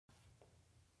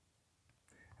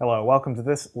Hello, welcome to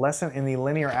this lesson in the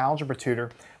linear algebra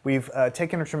tutor. We've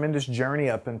taken a tremendous journey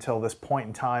up until this point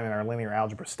in time in our linear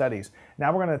algebra studies.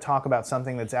 Now we're going to talk about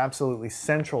something that's absolutely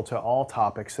central to all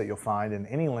topics that you'll find in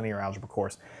any linear algebra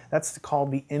course. That's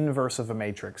called the inverse of a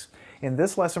matrix. In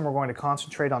this lesson we're going to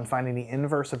concentrate on finding the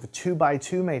inverse of a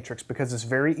 2x2 matrix because it's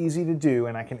very easy to do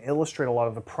and I can illustrate a lot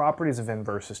of the properties of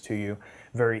inverses to you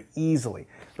very easily.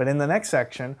 But in the next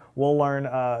section we'll learn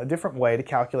a different way to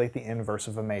calculate the inverse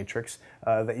of a matrix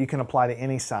that you can apply to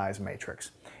any size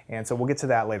matrix. And so we'll get to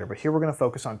that later, but here we're going to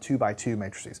focus on 2x2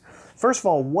 matrices. First of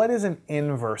all, what is an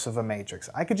inverse of a matrix?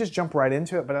 I could just jump right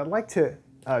into it, but I'd like to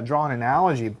draw an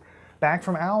analogy back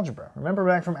from algebra. Remember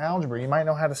back from algebra, you might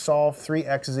know how to solve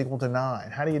 3x is equal to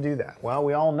 9. How do you do that? Well,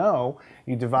 we all know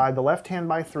you divide the left hand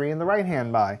by 3 and the right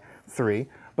hand by 3,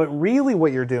 but really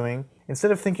what you're doing,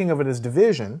 instead of thinking of it as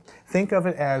division, think of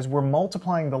it as we're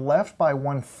multiplying the left by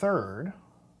 1/3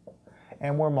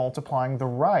 and we're multiplying the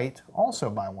right also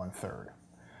by 1/3.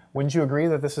 Wouldn't you agree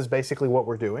that this is basically what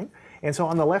we're doing? And so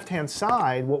on the left-hand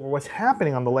side, what's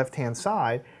happening on the left-hand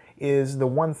side is the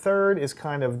 1/3 is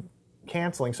kind of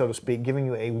canceling, so to speak, giving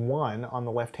you a 1 on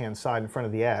the left-hand side in front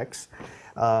of the x.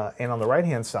 And on the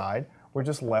right-hand side, we're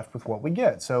just left with what we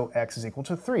get. So x is equal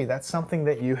to 3. That's something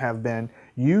that you have been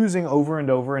using over and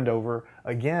over and over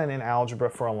again in algebra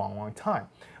for a long, long time.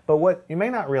 But what you may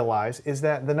not realize is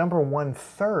that the number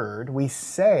 1/3 we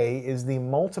say is the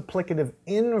multiplicative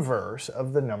inverse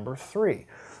of the number 3.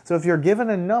 So if you're given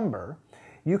a number,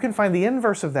 you can find the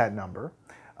inverse of that number,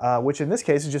 which in this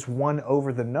case is just 1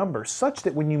 over the number, such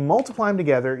that when you multiply them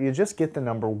together, you just get the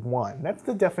number 1. That's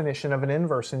the definition of an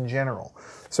inverse in general.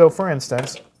 So for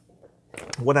instance,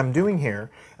 what I'm doing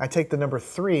here, I take the number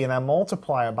 3 and I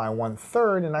multiply it by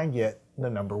 1/3 and I get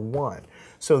the number 1.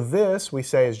 So this we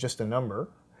say is just a number.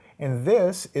 And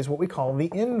this is what we call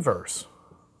the inverse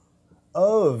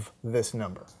of this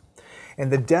number.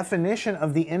 And the definition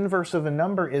of the inverse of a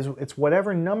number is it's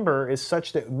whatever number is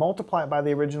such that multiply it by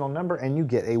the original number and you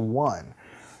get a 1.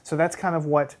 So that's kind of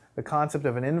what the concept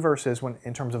of an inverse is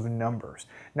in terms of numbers.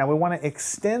 Now we want to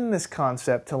extend this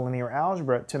concept to linear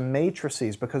algebra to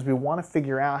matrices because we want to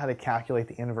figure out how to calculate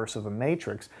the inverse of a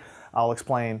matrix. I'll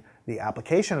explain the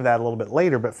application of that a little bit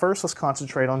later, but first let's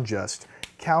concentrate on just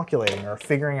calculating or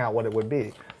figuring out what it would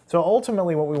be. So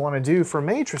ultimately what we want to do for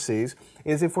matrices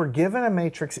is if we're given a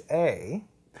matrix A,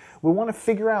 we want to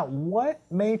figure out what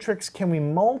matrix can we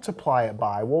multiply it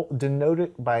by. We'll denote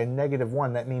it by a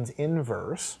 -1, that means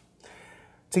inverse,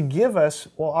 to give us,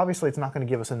 well obviously it's not going to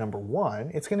give us a number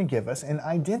 1, it's going to give us an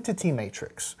identity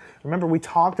matrix. Remember we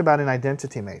talked about an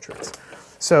identity matrix.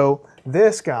 So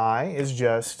this guy is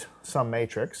just some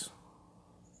matrix.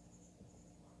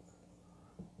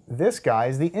 This guy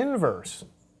is the inverse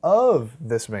of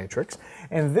this matrix,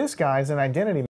 and this guy is an identity